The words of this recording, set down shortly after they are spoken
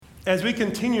As we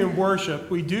continue in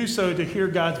worship, we do so to hear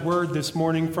God's word this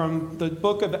morning from the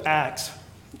book of Acts,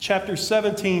 chapter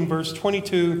 17, verse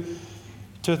 22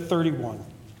 to 31.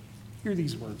 Hear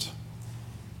these words.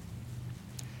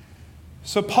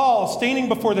 So Paul, standing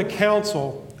before the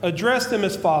council, addressed them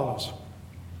as follows.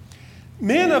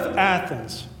 Men of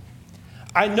Athens,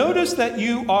 I notice that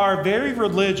you are very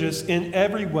religious in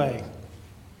every way.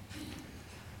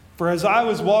 For as I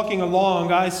was walking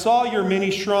along, I saw your many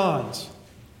shrines.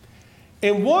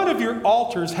 And one of your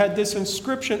altars had this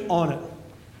inscription on it.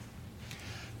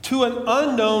 To an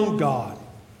unknown God.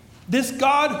 This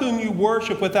God whom you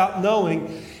worship without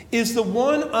knowing is the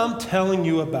one I'm telling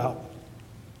you about.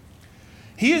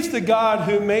 He is the God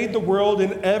who made the world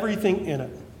and everything in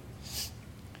it.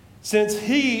 Since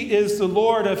he is the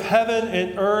Lord of heaven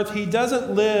and earth, he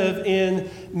doesn't live in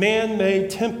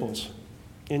man-made temples,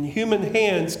 and human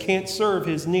hands can't serve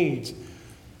his needs,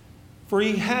 for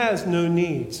he has no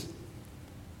needs.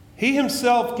 He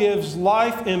himself gives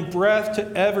life and breath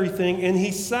to everything, and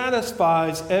he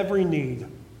satisfies every need.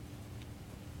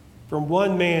 From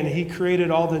one man, he created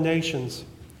all the nations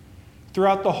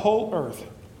throughout the whole earth.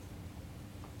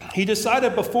 He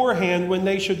decided beforehand when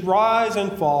they should rise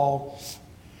and fall,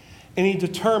 and he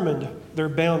determined their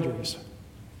boundaries.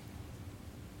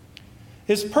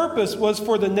 His purpose was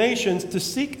for the nations to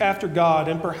seek after God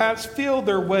and perhaps feel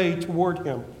their way toward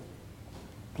him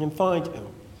and find him.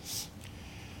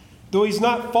 Though he's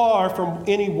not far from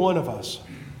any one of us.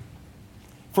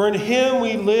 For in him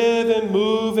we live and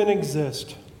move and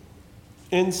exist.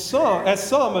 And as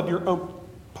some of your own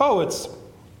poets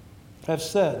have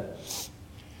said,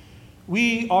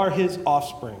 we are his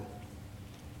offspring.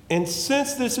 And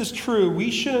since this is true, we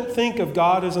shouldn't think of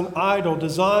God as an idol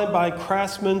designed by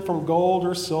craftsmen from gold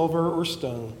or silver or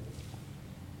stone.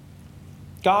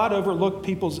 God overlooked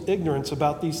people's ignorance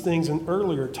about these things in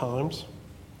earlier times.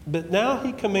 But now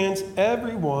he commands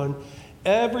everyone,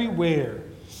 everywhere,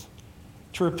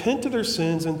 to repent of their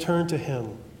sins and turn to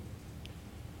him.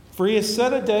 For he has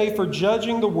set a day for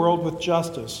judging the world with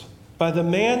justice by the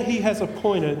man he has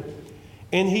appointed,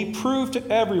 and he proved to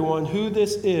everyone who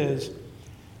this is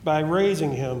by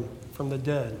raising him from the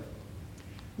dead.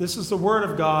 This is the word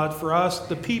of God for us,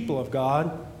 the people of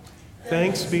God.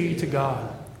 Thanks be to God.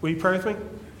 Will you pray with me?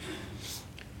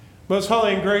 Most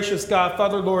holy and gracious God,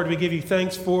 Father, Lord, we give you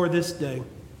thanks for this day.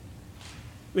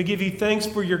 We give you thanks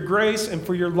for your grace and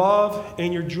for your love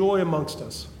and your joy amongst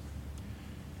us.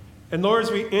 And Lord,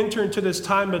 as we enter into this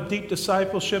time of deep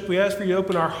discipleship, we ask for you to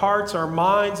open our hearts, our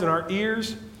minds, and our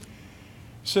ears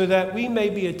so that we may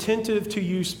be attentive to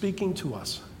you speaking to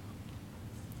us.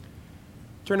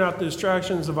 Turn out the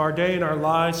distractions of our day and our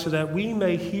lives so that we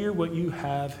may hear what you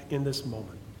have in this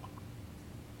moment.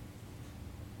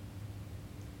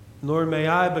 Lord, may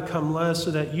I become less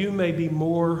so that you may be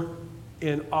more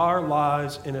in our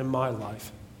lives and in my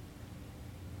life.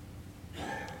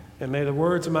 And may the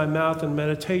words of my mouth and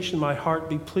meditation of my heart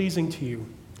be pleasing to you,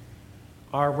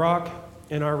 our rock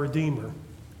and our Redeemer.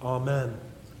 Amen.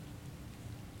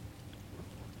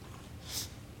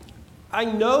 I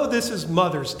know this is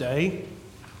Mother's Day,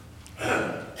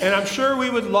 and I'm sure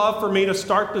we would love for me to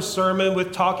start the sermon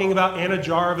with talking about Anna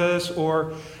Jarvis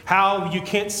or how you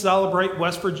can't celebrate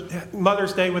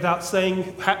Mother's Day without saying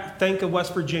thank a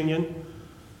West Virginian.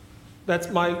 That's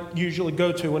my usually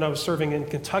go-to when I was serving in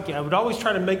Kentucky. I would always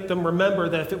try to make them remember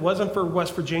that if it wasn't for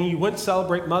West Virginia, you wouldn't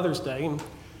celebrate Mother's Day. And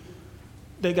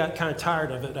they got kind of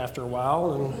tired of it after a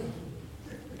while, and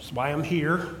that's why I'm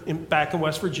here back in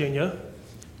West Virginia,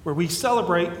 where we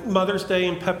celebrate Mother's Day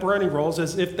and pepperoni rolls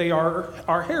as if they are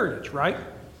our heritage, right?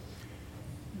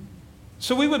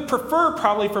 So we would prefer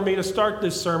probably for me to start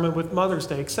this sermon with Mother's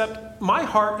Day, except my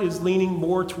heart is leaning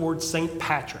more towards St.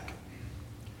 Patrick.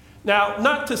 Now,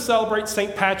 not to celebrate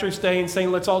St. Patrick's Day and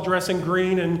saying let's all dress in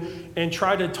green and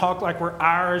try to talk like we're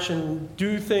Irish and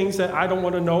do things that I don't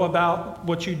want to know about.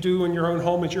 What you do in your own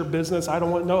home is your business. I don't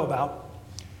want to know about.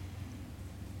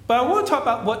 But I want to talk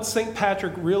about what St.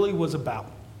 Patrick really was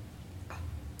about.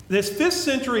 This 5th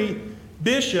century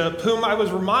bishop, whom I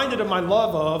was reminded of my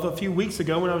love of a few weeks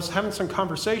ago when I was having some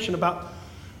conversation about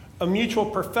a mutual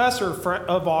professor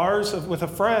of ours with a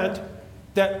friend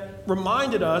that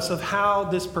reminded us of how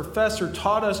this professor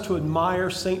taught us to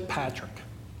admire St. Patrick.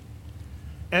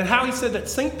 And how he said that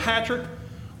St. Patrick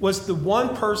was the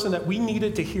one person that we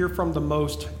needed to hear from the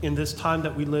most in this time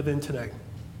that we live in today.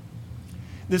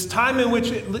 This time in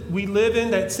which we live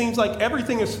in that seems like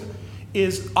everything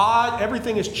is odd,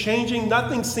 everything is changing,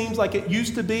 nothing seems like it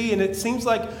used to be, and it seems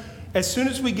like as soon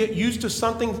as we get used to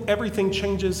something, everything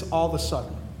changes all of a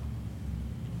sudden.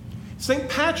 St.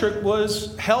 Patrick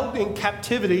was held in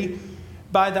captivity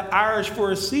by the Irish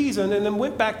for a season and then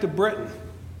went back to Britain.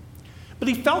 But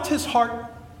he felt his heart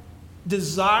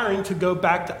desiring to go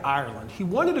back to Ireland. He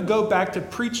wanted to go back to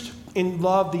preach and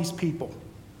love these people.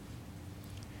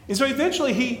 And so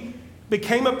eventually he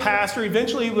became a pastor.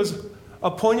 Eventually he was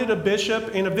appointed a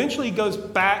bishop, and eventually he goes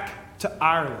back to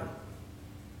Ireland.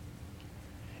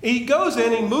 And he goes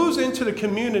in, he moves into the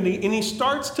community, and he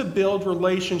starts to build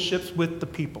relationships with the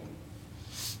people.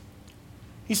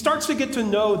 He starts to get to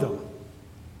know them.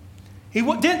 He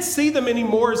didn't see them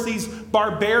anymore as these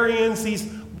barbarians,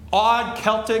 these odd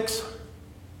Celtics.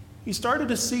 He started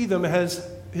to see them as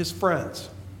his friends,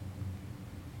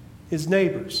 his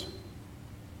neighbors.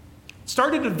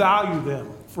 Started to value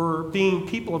them for being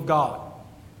people of God.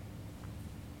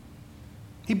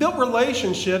 He built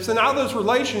relationships, and out of those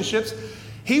relationships,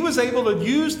 he was able to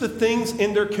use the things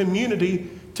in their community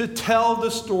to tell the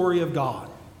story of God.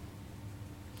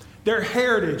 Their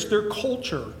heritage, their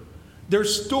culture, their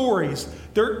stories,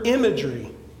 their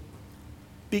imagery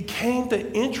became the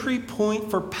entry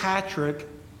point for Patrick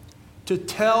to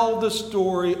tell the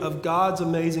story of God's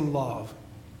amazing love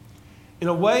in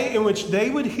a way in which they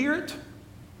would hear it,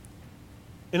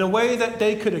 in a way that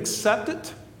they could accept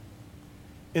it,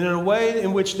 and in a way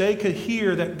in which they could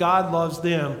hear that God loves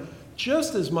them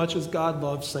just as much as God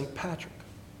loves St. Patrick.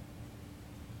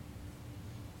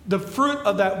 The fruit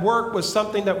of that work was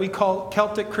something that we call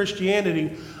Celtic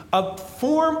Christianity, a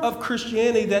form of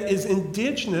Christianity that is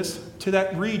indigenous to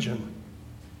that region,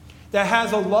 that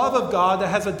has a love of God, that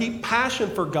has a deep passion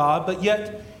for God, but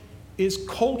yet is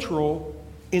cultural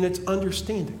in its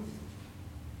understanding.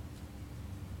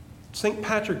 St.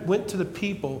 Patrick went to the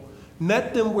people,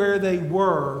 met them where they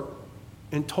were,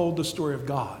 and told the story of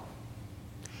God.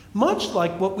 Much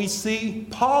like what we see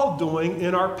Paul doing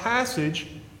in our passage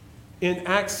in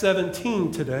Acts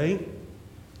 17 today.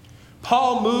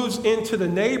 Paul moves into the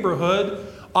neighborhood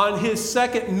on his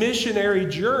second missionary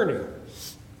journey.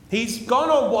 He's gone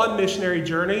on one missionary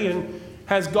journey and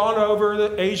has gone over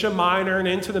the Asia Minor and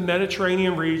into the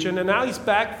Mediterranean region, and now he's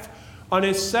back on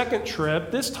his second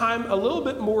trip, this time a little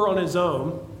bit more on his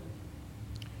own.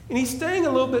 And he's staying a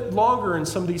little bit longer in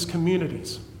some of these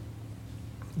communities,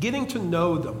 getting to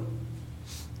know them,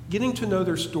 getting to know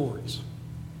their stories,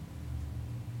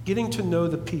 getting to know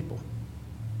the people.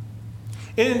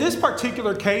 And in this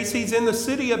particular case, he's in the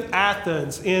city of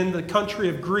Athens in the country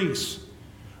of Greece,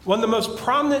 one of the most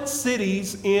prominent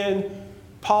cities in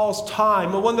Paul's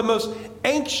time, and one of the most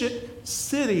ancient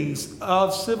cities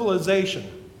of civilization,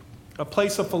 a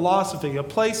place of philosophy, a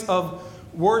place of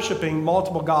worshiping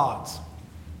multiple gods.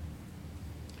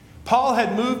 Paul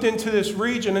had moved into this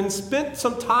region and spent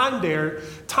some time there,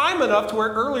 time enough to where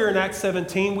earlier in Acts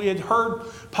 17 we had heard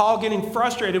Paul getting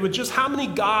frustrated with just how many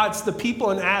gods the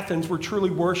people in Athens were truly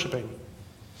worshiping.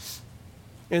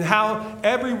 And how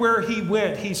everywhere he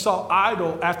went, he saw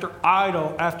idol after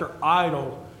idol after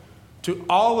idol to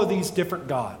all of these different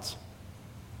gods.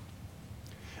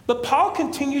 But Paul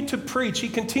continued to preach. He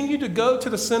continued to go to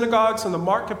the synagogues and the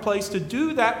marketplace to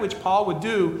do that which Paul would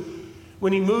do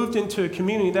when he moved into a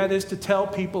community, that is to tell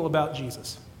people about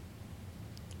Jesus.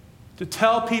 To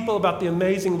tell people about the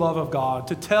amazing love of God.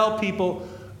 To tell people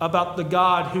about the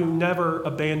God who never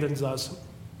abandons us.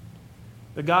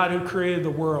 The God who created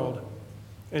the world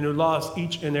and who loves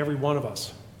each and every one of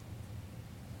us.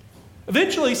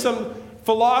 Eventually, some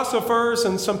philosophers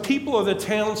and some people of the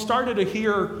town started to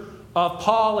hear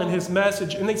Paul and his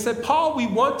message, and they said, Paul, we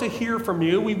want to hear from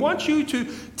you. We want you to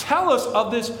tell us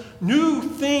of this new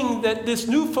thing, this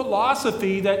new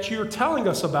philosophy that you're telling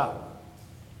us about.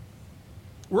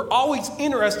 We're always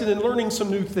interested in learning some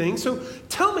new things, so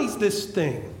tell me this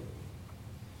thing.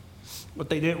 What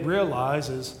they didn't realize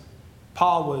is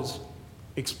Paul was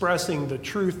expressing the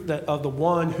truth of the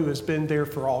one who has been there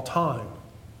for all time.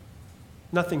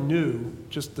 Nothing new,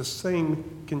 just the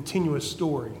same continuous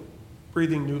story,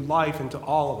 breathing new life into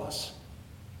all of us.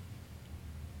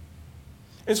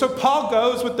 And so Paul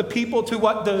goes with the people to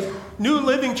what the New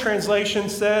Living Translation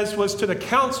says was to the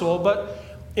council, but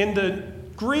in the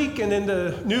Greek and in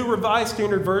the New Revised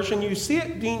Standard Version, you see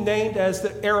it being named as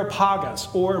the Areopagus,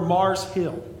 or Mars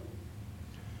Hill.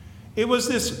 It was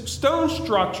this stone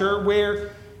structure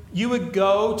where you would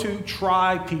go to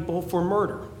try people for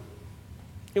murder.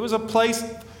 It was a place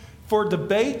for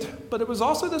debate, but it was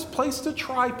also this place to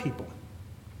try people.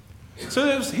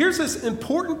 So here's this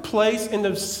important place in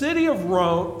the city of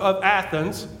Rome, of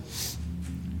Athens,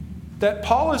 that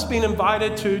Paul is being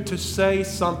invited to say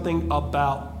something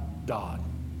about God.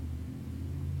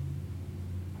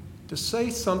 To say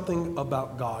something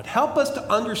about God. Help us to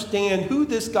understand who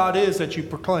this God is that you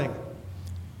proclaim.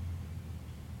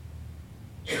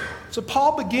 So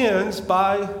Paul begins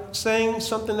by saying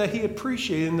something that he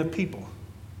appreciated in the people.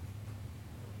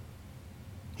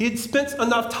 He had spent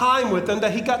enough time with them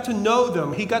that he got to know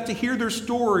them. He got to hear their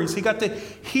stories. He got to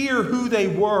hear who they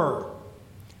were.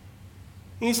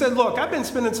 And he said, look, I've been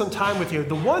spending some time with you.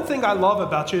 The one thing I love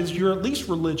about you is you're at least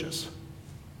religious.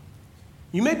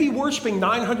 You may be worshiping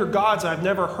 900 gods I've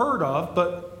never heard of,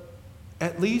 but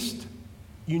at least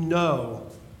you know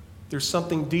there's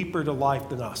something deeper to life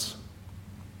than us.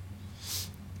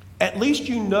 At least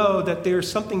you know that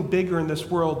there's something bigger in this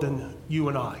world than you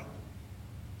and I.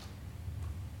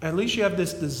 At least you have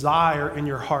this desire in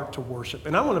your heart to worship.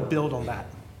 And I want to build on that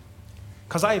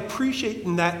because I appreciate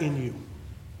that in you.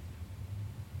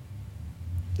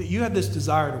 That you have this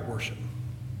desire to worship.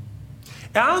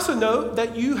 And I also know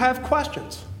that you have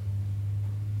questions.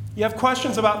 You have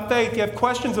questions about faith. You have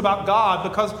questions about God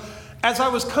because as I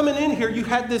was coming in here, you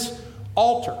had this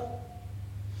altar.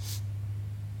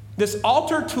 This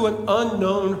altar to an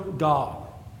unknown God.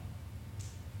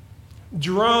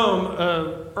 Jerome,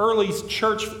 early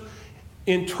church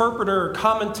interpreter,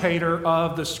 commentator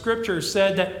of the scriptures,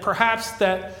 said that perhaps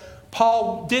that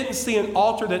Paul didn't see an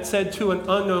altar that said to an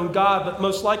unknown God, but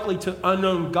most likely to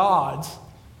unknown gods,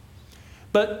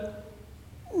 but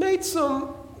made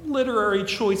some literary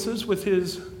choices with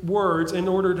his words in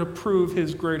order to prove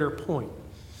his greater point.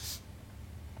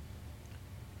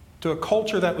 To a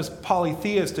culture that was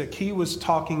polytheistic, he was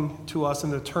talking to us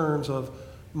in the terms of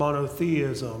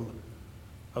monotheism,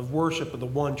 of worship of the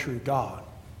one true God.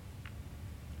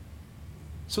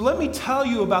 So let me tell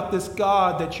you about this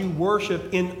God that you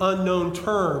worship in unknown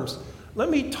terms. Let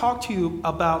me talk to you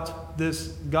about this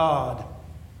God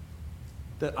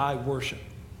that I worship.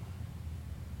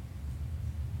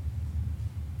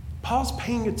 Paul's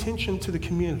paying attention to the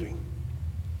community.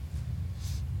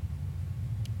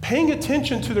 Paying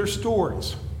attention to their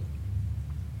stories.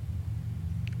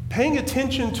 Paying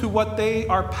attention to what they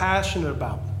are passionate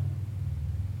about.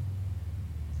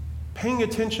 Paying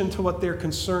attention to what they're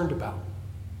concerned about.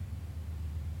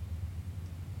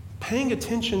 Paying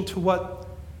attention to what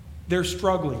they're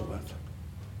struggling with.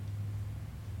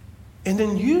 And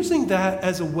then using that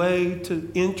as a way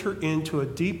to enter into a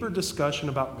deeper discussion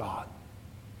about God.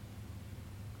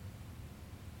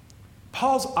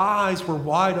 Paul's eyes were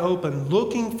wide open,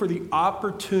 looking for the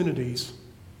opportunities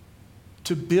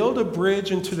to build a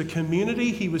bridge into the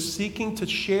community he was seeking to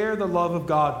share the love of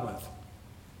God with.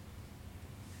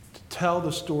 To tell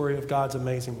the story of God's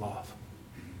amazing love.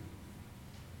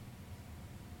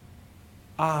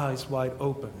 Eyes wide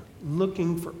open,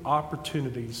 looking for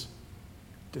opportunities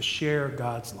to share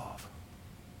God's love.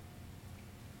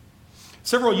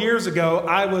 Several years ago,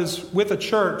 I was with a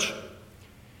church,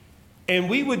 and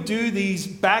we would do these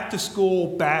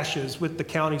back-to-school bashes with the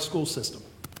county school system.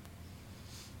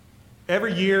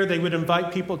 Every year, they would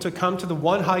invite people to come to the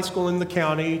one high school in the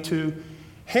county to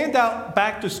hand out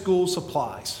back-to-school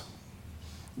supplies.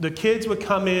 The kids would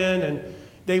come in, and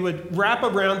they would wrap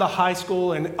around the high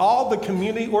school, and all the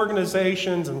community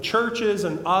organizations and churches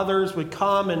and others would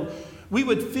come, and we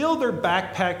would fill their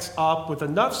backpacks up with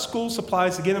enough school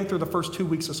supplies to get them through the first 2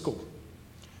 weeks of school.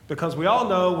 Because we all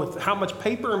know with how much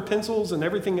paper and pencils and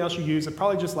everything else you use, it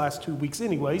probably just lasts 2 weeks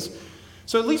anyways.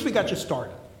 So at least we got you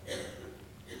started.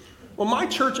 Well, my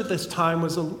church at this time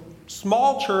was a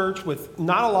small church with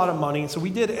not a lot of money, so we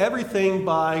did everything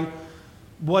by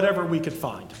whatever we could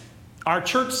find. Our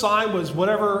church sign was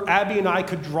whatever Abby and I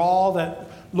could draw that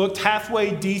looked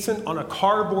halfway decent on a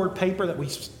cardboard paper that we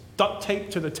duct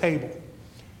taped to the table.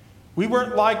 We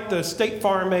weren't like the State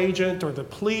Farm agent or the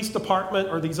police department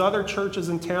or these other churches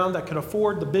in town that could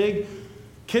afford the big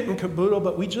kit and caboodle,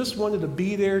 but we just wanted to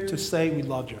be there to say we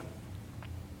loved you.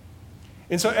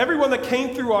 And so everyone that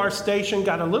came through our station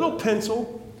got a little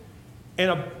pencil and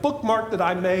a bookmark that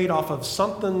I made off of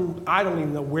something, I don't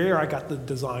even know where I got the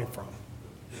design from.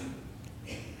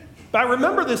 But I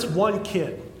remember this one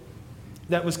kid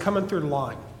that was coming through the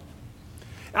line.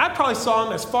 I probably saw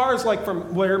him as far as like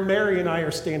from where Mary and I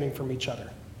are standing from each other.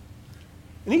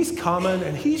 And he's coming,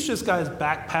 and he's just got his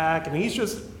backpack, and he's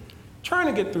just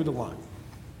trying to get through the line.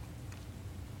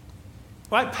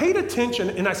 Well, I paid attention,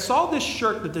 and I saw this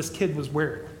shirt that this kid was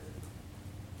wearing.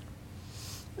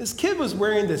 This kid was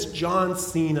wearing this John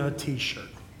Cena t-shirt.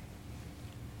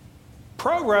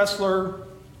 Pro wrestler,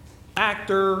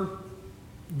 actor,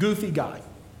 goofy guy.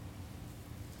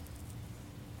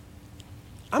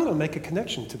 I'm going to make a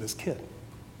connection to this kid.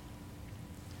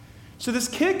 So this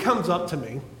kid comes up to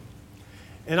me,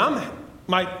 and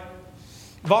my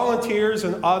volunteers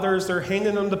and others, they're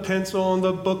handing them the pencil and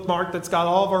the bookmark that's got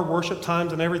all of our worship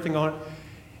times and everything on it.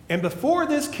 And before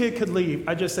this kid could leave,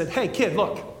 I just said, hey, kid,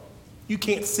 look, You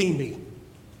can't see me.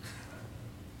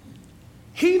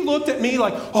 He looked at me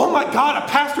like, oh my God, a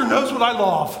pastor knows what I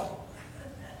love.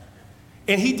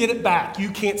 And he did it back. You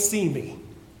can't see me.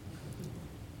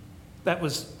 That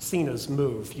was Cena's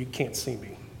move. You can't see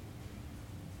me.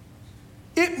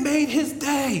 It made his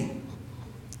day.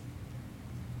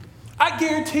 I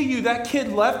guarantee you that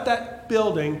kid left that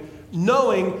building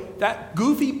knowing that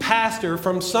goofy pastor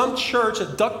from some church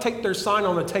that duct taped their sign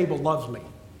on the table loves me.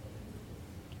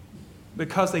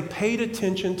 Because they paid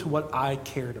attention to what I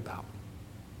cared about.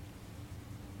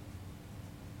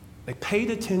 They paid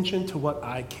attention to what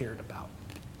I cared about.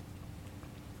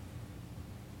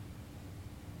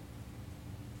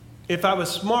 If I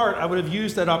was smart, I would have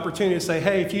used that opportunity to say,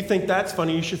 hey, if you think that's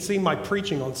funny, you should see my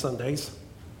preaching on Sundays.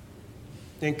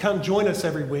 And come join us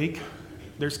every week.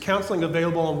 There's counseling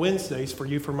available on Wednesdays for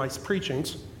you for my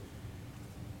preachings.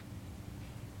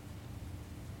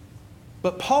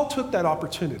 But Paul took that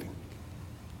opportunity.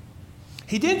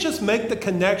 He didn't just make the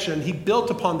connection, he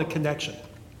built upon the connection.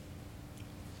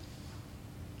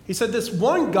 He said this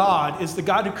one God is the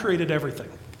God who created everything.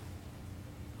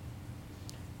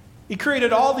 He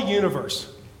created all the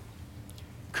universe.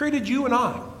 Created you and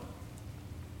I.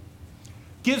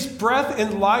 Gives breath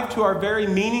and life to our very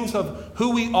meanings of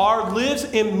who we are, lives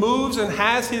and moves and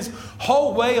has his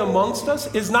whole way amongst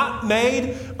us, is not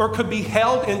made or could be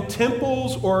held in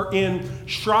temples or in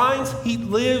shrines. He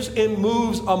lives and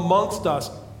moves amongst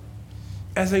us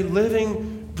as a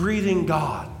living, breathing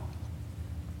God.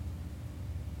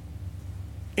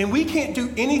 And we can't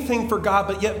do anything for God,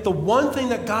 but yet the one thing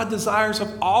that God desires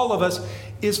of all of us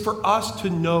is for us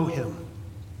to know him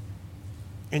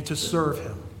and to serve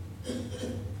him.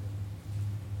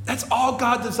 That's all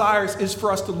God desires, is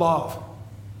for us to love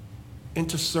and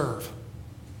to serve.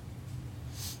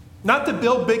 Not to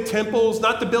build big temples,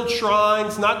 not to build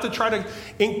shrines, not to try to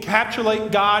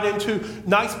encapsulate God into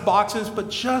nice boxes, but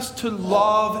just to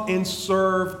love and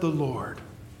serve the Lord.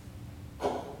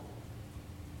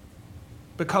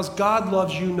 Because God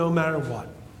loves you no matter what.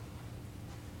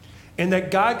 And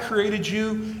that God created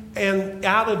you and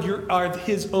out of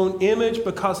his own image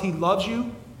because he loves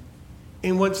you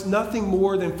and wants nothing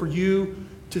more than for you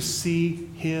to see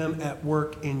him at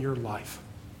work in your life.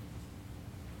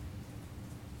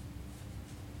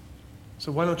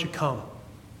 So why don't you come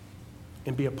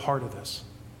and be a part of this?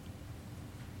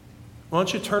 Why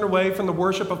don't you turn away from the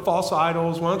worship of false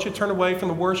idols? Why don't you turn away from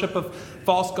the worship of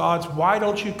false gods? Why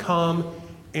don't you come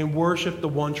and worship the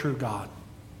one true God?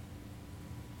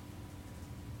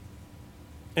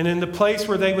 And in the place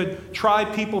where they would try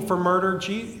people for murder,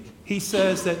 he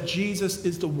says that Jesus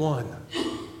is the one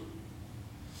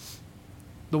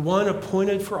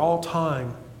appointed for all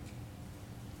time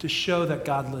to show that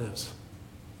God lives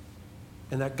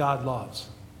and that God loves.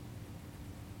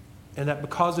 And that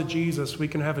because of Jesus, we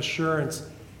can have assurance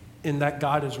in that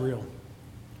God is real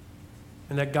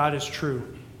and that God is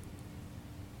true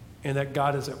and that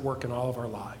God is at work in all of our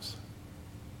lives.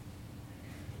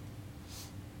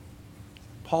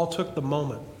 Paul took the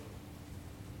moment,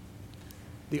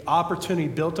 the opportunity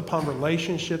built upon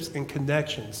relationships and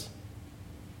connections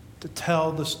to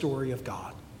tell the story of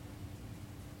God.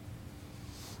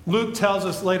 Luke tells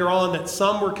us later on that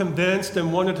some were convinced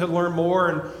and wanted to learn more,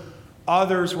 and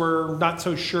others were not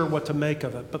so sure what to make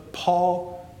of it. But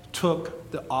Paul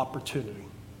took the opportunity.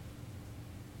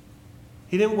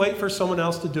 He didn't wait for someone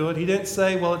else to do it. He didn't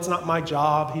say, well, it's not my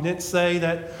job. He didn't say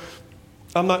that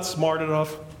I'm not smart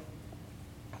enough.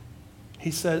 He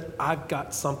said, I've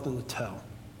got something to tell.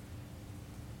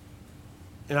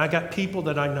 And I got people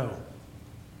that I know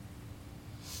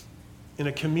in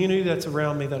a community that's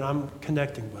around me that I'm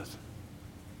connecting with.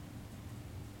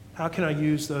 How can I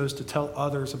use those to tell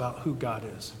others about who God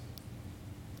is?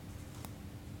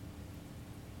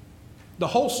 The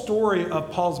whole story of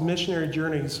Paul's missionary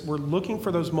journeys were looking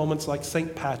for those moments like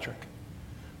St. Patrick,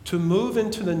 to move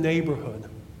into the neighborhood,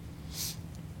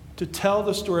 to tell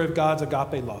the story of God's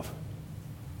agape love.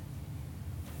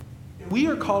 We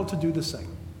are called to do the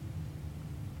same.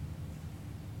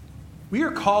 We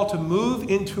are called to move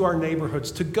into our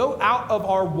neighborhoods, to go out of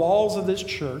our walls of this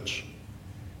church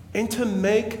and to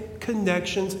make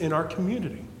connections in our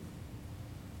community.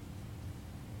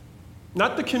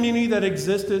 Not the community that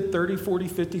existed 30, 40,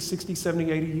 50, 60,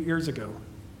 70, 80 years ago,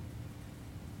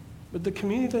 but the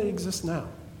community that exists now.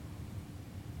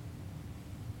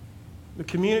 The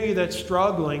community that's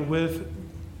struggling with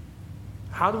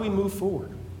how do we move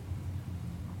forward?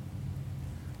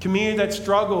 Community that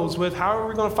struggles with how are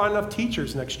we going to find enough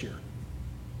teachers next year?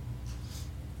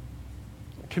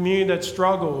 A community that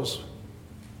struggles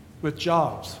with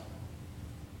jobs.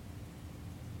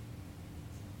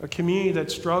 A community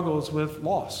that struggles with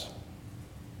loss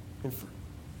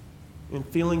and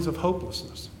feelings of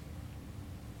hopelessness.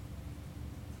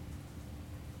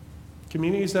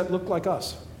 Communities that look like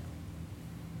us.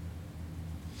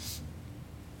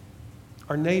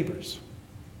 Our neighbors,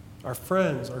 our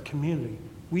friends, our community.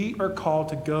 We are called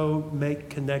to go make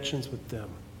connections with them.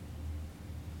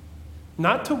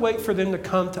 Not to wait for them to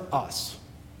come to us,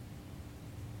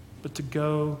 but to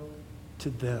go to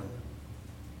them.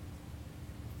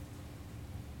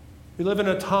 We live in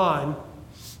a time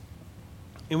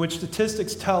in which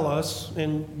statistics tell us,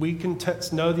 and we can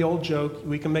know the old joke,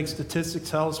 we can make statistics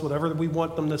tell us whatever we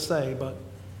want them to say, but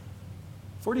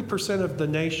 40% of the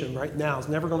nation right now is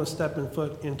never going to step in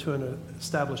foot into an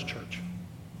established church.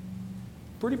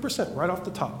 40% right off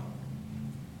the top.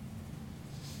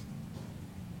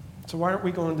 So why aren't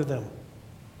we going to them?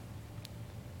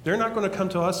 They're not going to come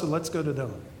to us, so let's go to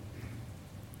them.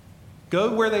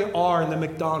 Go where they are in the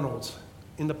McDonald's,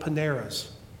 in the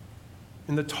Paneras,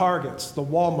 in the Targets, the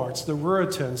Walmarts, the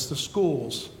Ruritans, the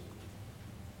schools.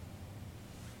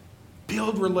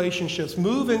 Build relationships.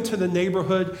 Move into the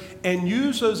neighborhood and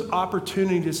use those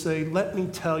opportunities to say, let me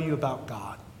tell you about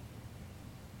God.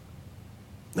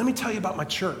 Let me tell you about my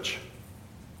church.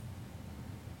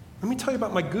 Let me tell you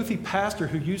about my goofy pastor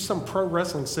who used some pro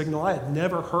wrestling signal I had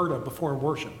never heard of before in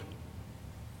worship.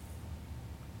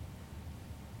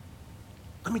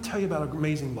 Let me tell you about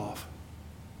amazing love.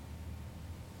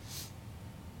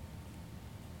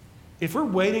 If we're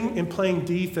waiting and playing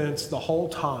defense the whole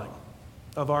time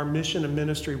of our mission and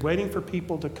ministry, waiting for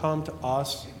people to come to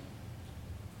us,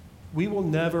 we will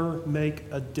never make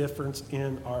a difference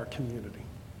in our community.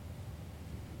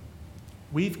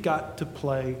 We've got to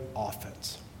play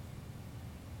offense.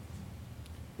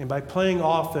 And by playing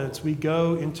offense, we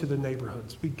go into the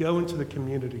neighborhoods. We go into the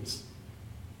communities.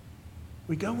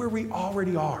 We go where we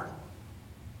already are.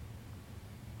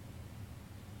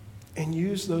 And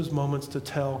use those moments to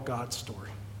tell God's story.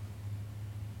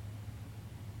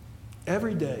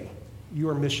 Every day, you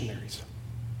are missionaries.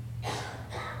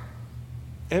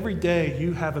 Every day,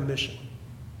 you have a mission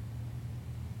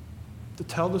to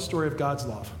tell the story of God's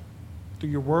love through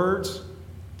your words,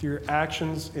 through your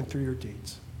actions, and through your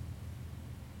deeds.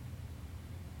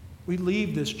 We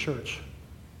leave this church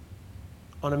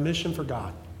on a mission for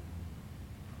God,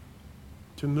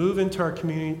 to move into our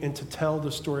community and to tell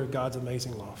the story of God's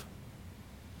amazing love.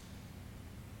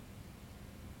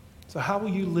 So how will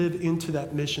you live into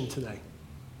that mission today?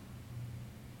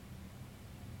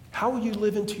 How will you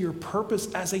live into your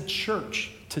purpose as a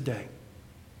church today?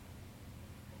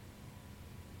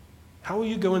 How will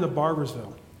you go into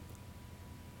Barboursville,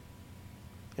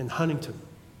 and Huntington,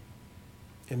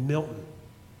 and Milton,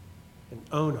 and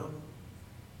Ona,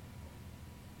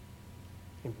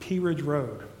 and Pea Ridge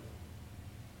Road?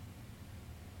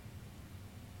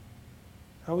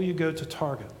 How will you go to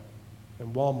Target,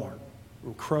 and Walmart,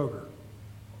 and Kroger,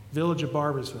 Village of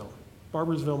Barboursville,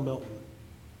 Barboursville Milton,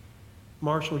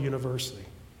 Marshall University,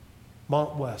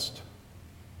 Mont West?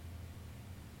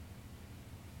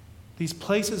 These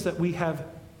places that we have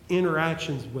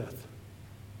interactions with.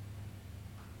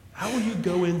 How will you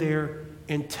go in there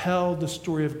and tell the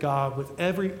story of God with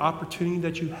every opportunity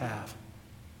that you have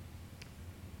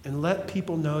and let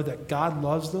people know that God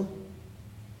loves them,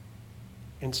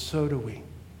 and so do we?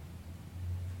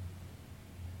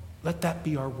 Let that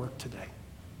be our work today.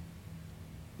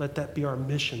 Let that be our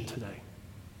mission today.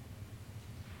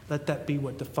 Let that be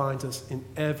what defines us in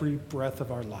every breath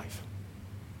of our life,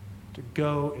 to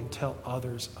go and tell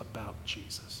others about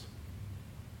Jesus.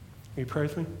 Will you pray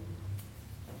with me?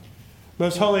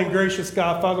 Most holy and gracious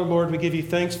God, Father, Lord, we give you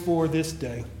thanks for this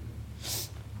day.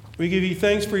 We give you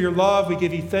thanks for your love. We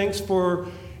give you thanks for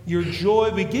your joy.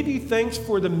 We give you thanks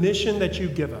for the mission that you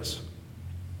give us,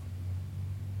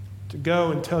 to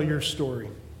go and tell your story,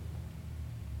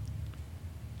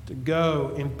 to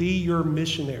go and be your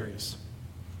missionaries,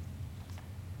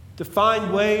 to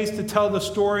find ways to tell the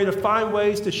story, to find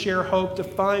ways to share hope, to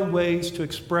find ways to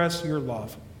express your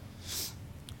love.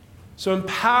 So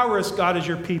empower us, God, as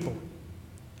your people.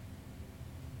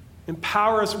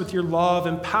 Empower us with your love.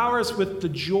 Empower us with the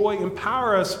joy.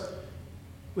 Empower us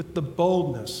with the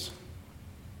boldness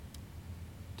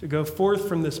to go forth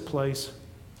from this place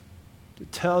to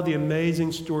tell the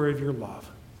amazing story of your love.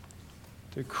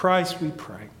 To Christ we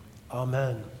pray.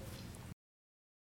 Amen.